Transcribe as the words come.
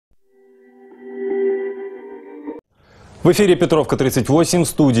В эфире Петровка 38, в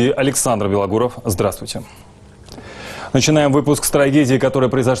студии Александр Белогуров. Здравствуйте. Начинаем выпуск с трагедии, которая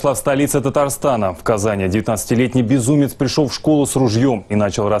произошла в столице Татарстана. В Казани 19-летний безумец пришел в школу с ружьем и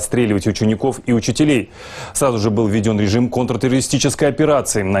начал расстреливать учеников и учителей. Сразу же был введен режим контртеррористической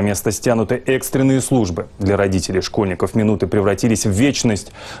операции. На место стянуты экстренные службы. Для родителей школьников минуты превратились в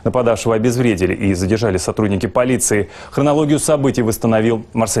вечность. Нападавшего обезвредили и задержали сотрудники полиции. Хронологию событий восстановил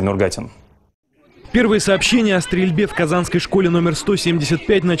Марсель Нургатин. Первые сообщения о стрельбе в казанской школе номер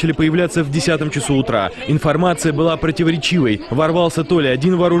 175 начали появляться в 10 часу утра. Информация была противоречивой. Ворвался то ли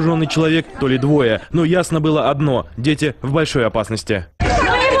один вооруженный человек, то ли двое. Но ясно было одно – дети в большой опасности.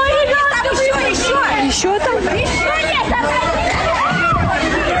 Еще там?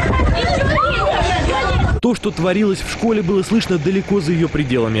 То, что творилось в школе, было слышно далеко за ее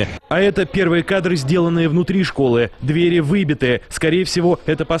пределами. А это первые кадры, сделанные внутри школы. Двери выбиты. Скорее всего,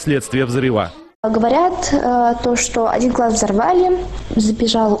 это последствия взрыва. Говорят, то, что один класс взорвали,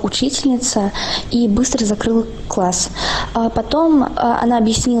 забежала учительница и быстро закрыла класс. Потом она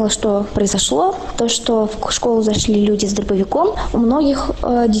объяснила, что произошло, то, что в школу зашли люди с дробовиком, у многих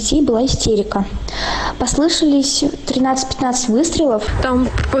детей была истерика. Послышались 13-15 выстрелов. Там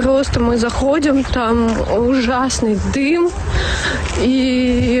просто мы заходим, там ужасный дым,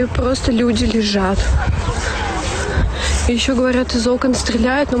 и просто люди лежат. Еще говорят, из окон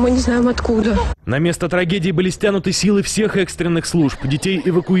стреляют, но мы не знаем откуда. На место трагедии были стянуты силы всех экстренных служб. Детей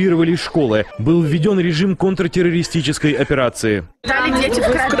эвакуировали из школы. Был введен режим контртеррористической операции. Дали дети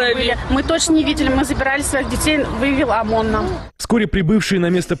в крови были. Мы точно не видели, мы забирали своих детей, вывел ОМОН нам. Вскоре прибывшие на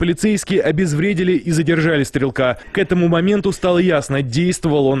место полицейские обезвредили и задержали стрелка. К этому моменту стало ясно,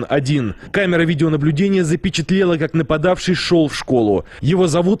 действовал он один. Камера видеонаблюдения запечатлела, как нападавший шел в школу. Его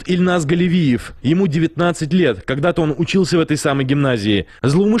зовут Ильназ Галевиев. Ему 19 лет. Когда-то он учился в этой самой гимназии.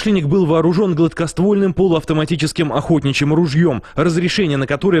 Злоумышленник был вооружен гладкоствольным полуавтоматическим охотничьим ружьем, разрешение на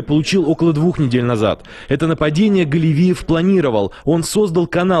которое получил около 2 недель назад. Это нападение Галевиев планировал. Он создал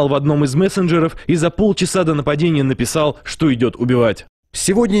канал в одном из мессенджеров и за полчаса до нападения написал, что идет убивать.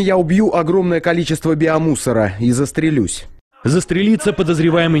 Сегодня я убью огромное количество биомусора и застрелюсь. Застрелиться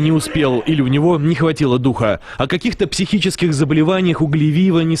подозреваемый не успел, или у него не хватило духа. О каких-то психических заболеваниях у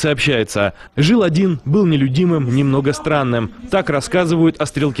Галевиева не сообщается. Жил один, был нелюдимым, немного странным. Так рассказывают о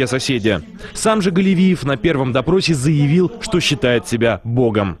стрелке соседи. Сам же Галевиев на первом допросе заявил, что считает себя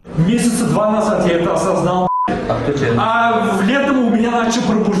богом. Месяца 2 назад я это осознал, а летом у меня начал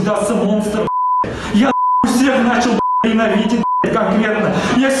пробуждаться монстр. Я всех начал ненавидеть конкретно.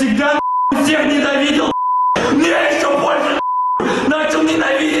 Я всегда всех ненавидел. Мне еще больше начал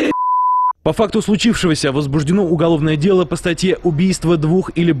ненавидеть. По факту случившегося возбуждено уголовное дело по статье «Убийство 2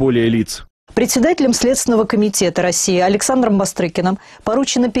 или более лиц». Председателем Следственного комитета России Александром Бастрыкиным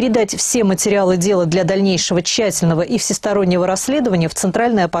поручено передать все материалы дела для дальнейшего тщательного и всестороннего расследования в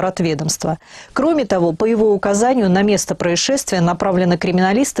Центральный аппарат ведомства. Кроме того, по его указанию на место происшествия направлены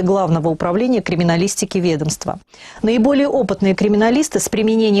криминалисты Главного управления криминалистики ведомства. Наиболее опытные криминалисты с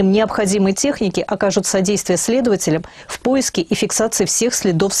применением необходимой техники окажут содействие следователям в поиске и фиксации всех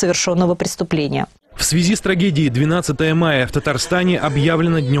следов совершенного преступления. В связи с трагедией 12 мая в Татарстане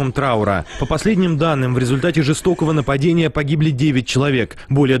объявлено днем траура. По последним данным, в результате жестокого нападения погибли 9 человек,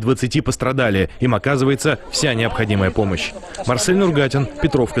 более 20 пострадали. Им оказывается вся необходимая помощь. Марсель Нургатин,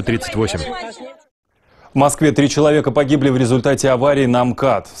 Петровка, 38. В Москве 3 человека погибли в результате аварии на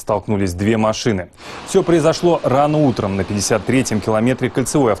МКАД. Столкнулись 2 машины. Все произошло рано утром на 53-м километре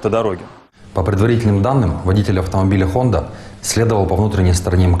кольцевой автодороги. По предварительным данным, водитель автомобиля «Honda» следовал по внутренней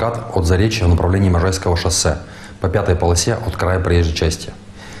стороне МКАД от Заречья в направлении Можайского шоссе по 5-й полосе от края проезжей части.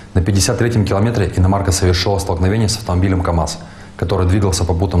 На 53-м километре иномарка совершила столкновение с автомобилем КАМАЗ, который двигался в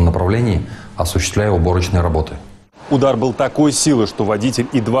попутном направлении, осуществляя уборочные работы. Удар был такой силы, что водитель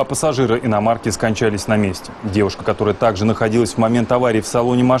и 2 пассажира иномарки скончались на месте. Девушка, которая также находилась в момент аварии в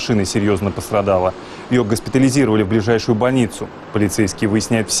салоне машины, серьезно пострадала. Ее госпитализировали в ближайшую больницу. Полицейские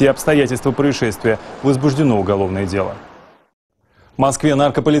выясняют все обстоятельства происшествия. Возбуждено уголовное дело. В Москве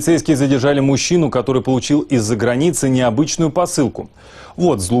наркополицейские задержали мужчину, который получил из-за границы необычную посылку.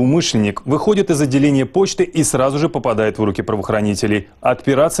 Вот злоумышленник выходит из отделения почты и сразу же попадает в руки правоохранителей.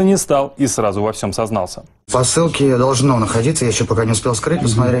 Отпираться не стал и сразу во всем сознался. В посылке должно находиться, я еще пока не успел скрыть,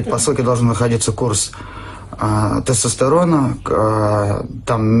 посмотреть, в посылке должен находиться курс тестостерона,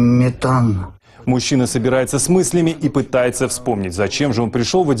 там метан. Мужчина собирается с мыслями и пытается вспомнить, зачем же он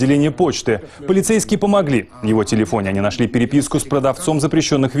пришел в отделение почты. Полицейские помогли. В его телефоне они нашли переписку с продавцом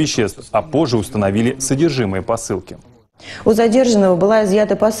запрещенных веществ, а позже установили содержимое посылки. У задержанного была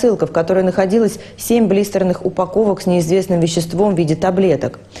изъята посылка, в которой находилось 7 блистерных упаковок с неизвестным веществом в виде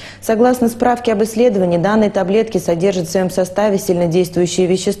таблеток. Согласно справке об исследовании, данные таблетки содержат в своем составе сильнодействующее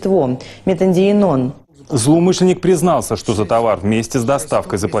вещество – метандиенон. Злоумышленник признался, что за товар вместе с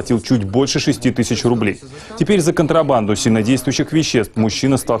доставкой заплатил чуть больше 6 тысяч рублей. Теперь за контрабанду сильнодействующих веществ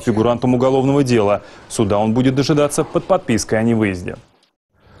мужчина стал фигурантом уголовного дела. Суда он будет дожидаться под подпиской о невыезде.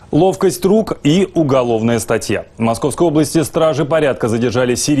 Ловкость рук и уголовная статья. В Московской области стражи порядка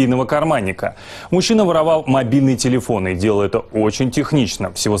задержали серийного карманника. Мужчина воровал мобильный телефон и делал это очень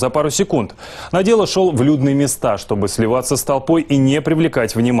технично, всего за пару секунд. На дело шел в людные места, чтобы сливаться с толпой и не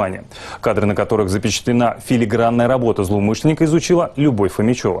привлекать внимания. Кадры, на которых запечатлена филигранная работа злоумышленника, изучила Любовь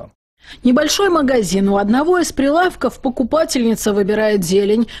Фомичева. Небольшой магазин. У одного из прилавков покупательница выбирает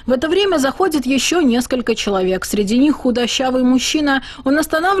зелень. В это время заходит еще несколько человек. Среди них худощавый мужчина. Он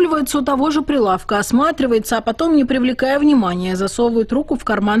останавливается у того же прилавка, осматривается, а потом, не привлекая внимания, засовывает руку в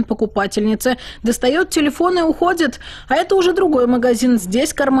карман покупательницы, достает телефон и уходит. А это уже другой магазин.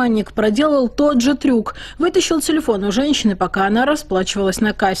 Здесь карманник проделал тот же трюк. Вытащил телефон у женщины, пока она расплачивалась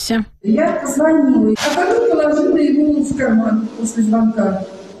на кассе. Я позвонила, а потом положила его в карман после звонка.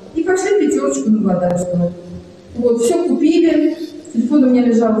 И пошли пятерочку на Водаевского. Вот, все купили. Телефон у меня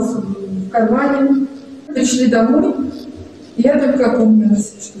лежал в кармане. Пришли домой. И я только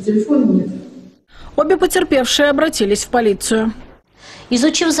опомнилась, что телефона нет. Обе потерпевшие обратились в полицию.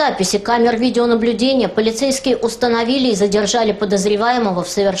 Изучив записи камер видеонаблюдения, полицейские установили и задержали подозреваемого в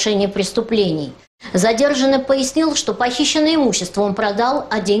совершении преступлений. Задержанный пояснил, что похищенное имущество он продал,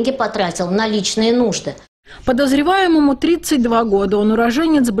 а деньги потратил на личные нужды. Подозреваемому 32 года. Он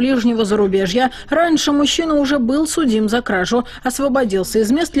уроженец ближнего зарубежья. Раньше мужчина уже был судим за кражу. Освободился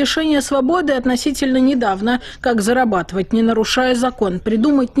из мест лишения свободы относительно недавно. Как зарабатывать, не нарушая закон,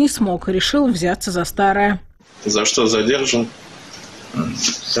 придумать не смог. Решил взяться за старое. За что задержан?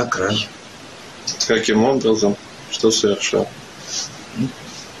 За кражу. Каким образом? Что совершил?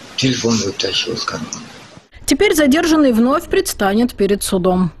 Телефон вытащил из кармана. Теперь задержанный вновь предстанет перед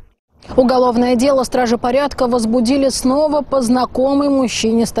судом. Уголовное дело стражи порядка возбудили снова по знакомой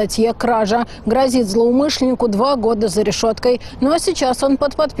мужчине статье «Кража». Грозит злоумышленнику 2 года за решеткой. Ну а сейчас он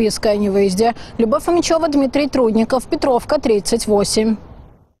под подпиской о невыезде. Любовь Фомичева, Дмитрий Трудников, Петровка, 38.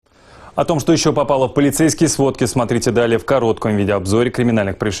 О том, что еще попало в полицейские сводки, смотрите далее в коротком видеообзоре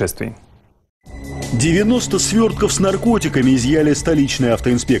криминальных происшествий. 90 свертков с наркотиками изъяли столичные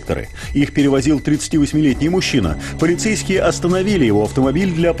автоинспекторы. Их перевозил 38-летний мужчина. Полицейские остановили его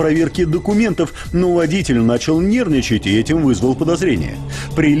автомобиль для проверки документов, но водитель начал нервничать и этим вызвал подозрение.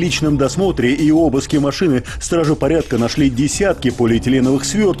 При личном досмотре и обыске машины стражи порядка нашли десятки полиэтиленовых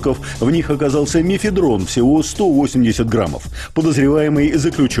свертков. В них оказался мефедрон, всего 180 граммов. Подозреваемый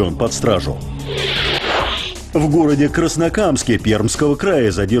заключен под стражу. В городе Краснокамске Пермского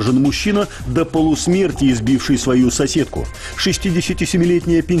края задержан мужчина, до полусмерти избивший свою соседку.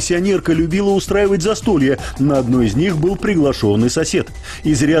 67-летняя пенсионерка любила устраивать застолья. На одно из них был приглашенный сосед.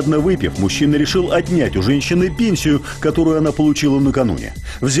 Изрядно выпив, мужчина решил отнять у женщины пенсию, которую она получила накануне.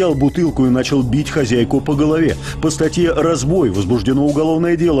 Взял бутылку и начал бить хозяйку по голове. По статье «Разбой» возбуждено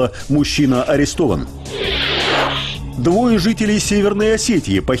уголовное дело. Мужчина арестован. 2 жителей Северной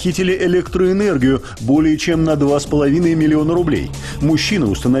Осетии похитили электроэнергию более чем на 2,5 миллиона рублей. Мужчины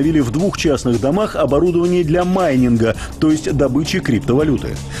установили в 2 частных домах оборудование для майнинга, то есть добычи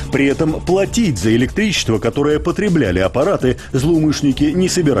криптовалюты. При этом платить за электричество, которое потребляли аппараты, злоумышленники не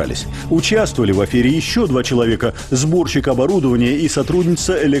собирались. Участвовали в афере еще 2 человека – сборщик оборудования и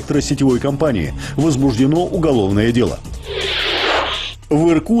сотрудница электросетевой компании. Возбуждено уголовное дело. В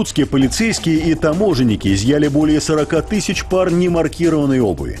Иркутске полицейские и таможенники изъяли более 40 тысяч пар немаркированной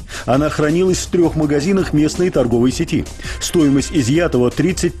обуви. Она хранилась в 3 магазинах местной торговой сети. Стоимость изъятого –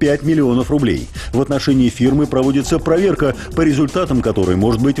 35 миллионов рублей. В отношении фирмы проводится проверка, по результатам которой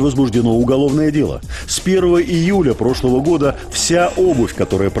может быть возбуждено уголовное дело. С 1 июля прошлого года вся обувь,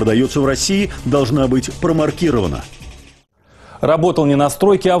 которая продается в России, должна быть промаркирована. Работал не на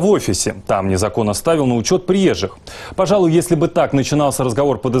стройке, а в офисе. Там незаконно ставил на учет приезжих. Пожалуй, если бы так начинался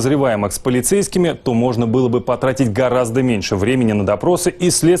разговор подозреваемых с полицейскими, то можно было бы потратить гораздо меньше времени на допросы и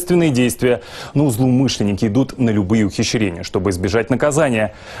следственные действия. Но злоумышленники идут на любые ухищрения, чтобы избежать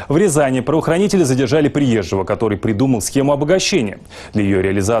наказания. В Рязани правоохранители задержали приезжего, который придумал схему обогащения. Для ее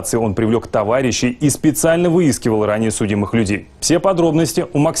реализации он привлек товарищей и специально выискивал ранее судимых людей. Все подробности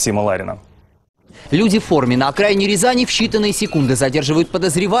у Максима Ларина. Люди в форме на окраине Рязани в считанные секунды задерживают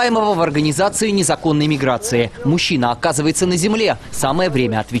подозреваемого в организации незаконной миграции. Мужчина оказывается на земле. Самое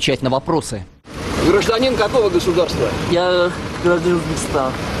время отвечать на вопросы. Гражданин какого государства? Я гражданин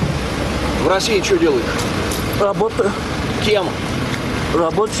Узбекистана. В России что делаешь? Работаю. Кем?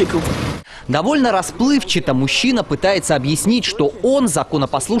 Работником. Довольно расплывчато мужчина пытается объяснить, что он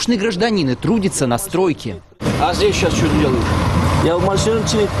законопослушный гражданин и трудится на стройке. А здесь сейчас что делают? Я в машину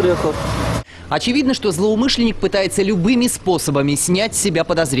чинить приехал. Очевидно, что злоумышленник пытается любыми способами снять с себя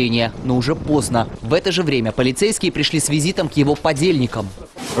подозрения, но уже поздно. В это же время полицейские пришли с визитом к его подельникам.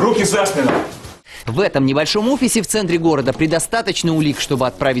 Руки за спину! В этом небольшом офисе в центре города предостаточно улик, чтобы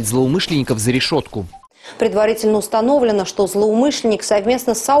отправить злоумышленников за решетку. Предварительно установлено, что злоумышленник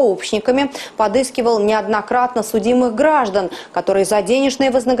совместно с сообщниками подыскивал неоднократно судимых граждан, которые за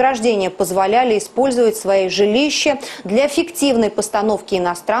денежное вознаграждение позволяли использовать свои жилища для фиктивной постановки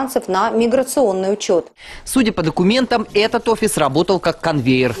иностранцев на миграционный учет. Судя по документам, этот офис работал как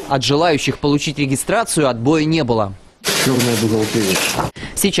конвейер. От желающих получить регистрацию отбоя не было. Черная бухгалтерия.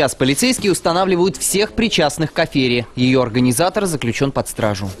 Сейчас полицейские устанавливают всех причастных к афере. Ее организатор заключен под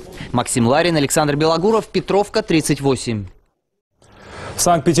стражу. Максим Ларин, Александр Белогуров, Петровка, 38. В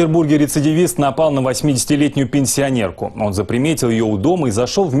Санкт-Петербурге рецидивист напал на 80-летнюю пенсионерку. Он заприметил ее у дома и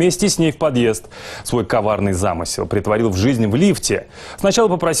зашел вместе с ней в подъезд. Свой коварный замысел притворил в жизнь в лифте. Сначала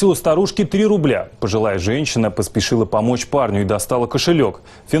попросил у старушки 3 рубля. Пожилая женщина поспешила помочь парню и достала кошелек.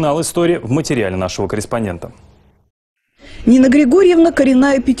 Финал истории в материале нашего корреспондента. Нина Григорьевна –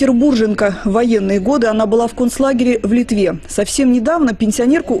 коренная петербурженка. В военные годы она была в концлагере в Литве. Совсем недавно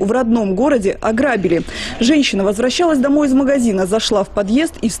пенсионерку в родном городе ограбили. Женщина возвращалась домой из магазина, зашла в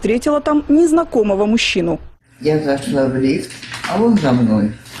подъезд и встретила там незнакомого мужчину. Я зашла в лифт, а он за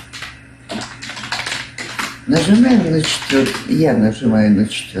мной. Нажимаем на 4-й, я нажимаю на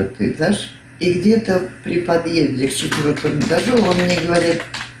 4-й этаж. И где-то при подъезде к 4-му этажу он мне говорит: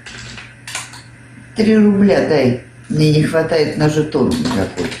 3 рубля дай. Мне не хватает на жетон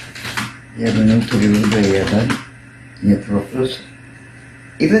никакой. Я говорю, 3 рубля я дам. Нет вопросов.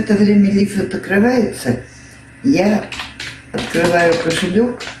 И в это время лифт открывается. Я открываю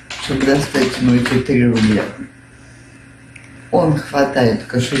кошелек, чтобы достать ему эти 3 рубля. Он хватает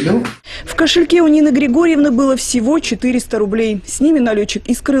кошелек. В кошельке у Нины Григорьевны было всего 400 рублей. С ними налетчик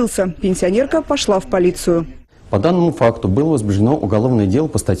и скрылся. Пенсионерка пошла в полицию. По данному факту было возбуждено уголовное дело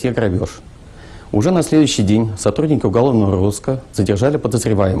по статье «Грабеж». Уже на следующий день сотрудники уголовного розыска задержали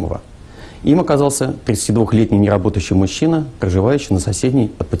подозреваемого. Им оказался 32-летний неработающий мужчина, проживающий на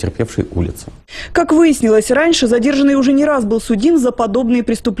соседней от потерпевшей улице. Как выяснилось, раньше задержанный уже не раз был судим за подобные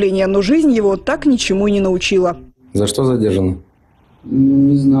преступления, но жизнь его так ничему и не научила. За что задержан?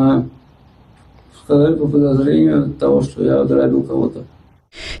 Не знаю. Сказали по подозрению того, что я ограбил кого-то.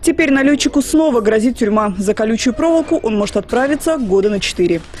 Теперь налетчику снова грозит тюрьма. За колючую проволоку он может отправиться года на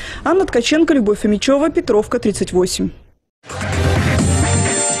 4. Анна Ткаченко, Любовь Фомичева, Петровка, 38.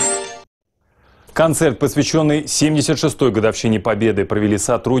 Концерт, посвященный 76-й годовщине Победы, провели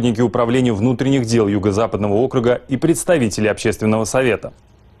сотрудники Управления внутренних дел Юго-Западного округа и представители Общественного совета.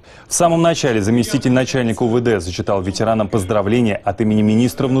 В самом начале заместитель начальника УВД зачитал ветеранам поздравления от имени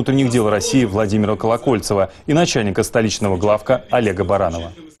министра внутренних дел России Владимира Колокольцева и начальника столичного главка Олега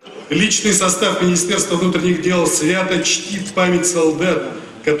Баранова. Личный состав Министерства внутренних дел свято чтит память солдат,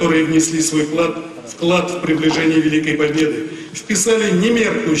 которые внесли свой вклад в приближение Великой Победы, вписали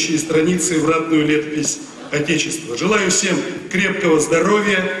немеркнущие страницы в ратную летопись Отечества. Желаю всем крепкого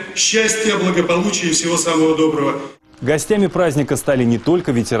здоровья, счастья, благополучия и всего самого доброго. Гостями праздника стали не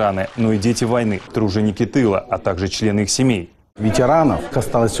только ветераны, но и дети войны, труженики тыла, а также члены их семей. Ветеранов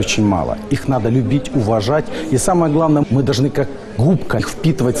осталось очень мало. Их надо любить, уважать. И самое главное, мы должны как губка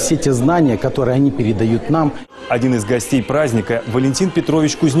впитывать все те знания, которые они передают нам. Один из гостей праздника – Валентин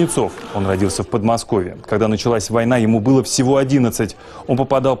Петрович Кузнецов. Он родился в Подмосковье. Когда началась война, ему было всего 11. Он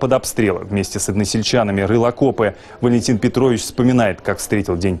попадал под обстрелы. Вместе с односельчанами рыл окопы. Валентин Петрович вспоминает, как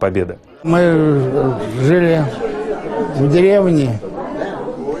встретил День Победы. Мы жили в деревне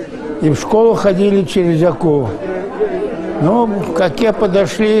и в школу ходили через оку. Ну, к оке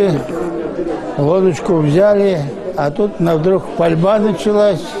подошли, лодочку взяли, а тут вдруг пальба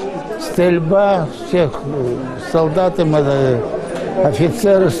началась, стрельба, всех солдаты,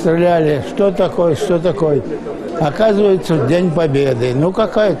 офицеры стреляли. Что такое, что такое? Оказывается, День Победы. Ну,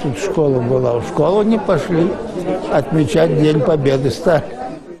 какая тут школа была? В школу не пошли отмечать День Победы стали.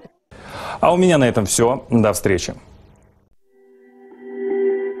 А у меня на этом все. До встречи.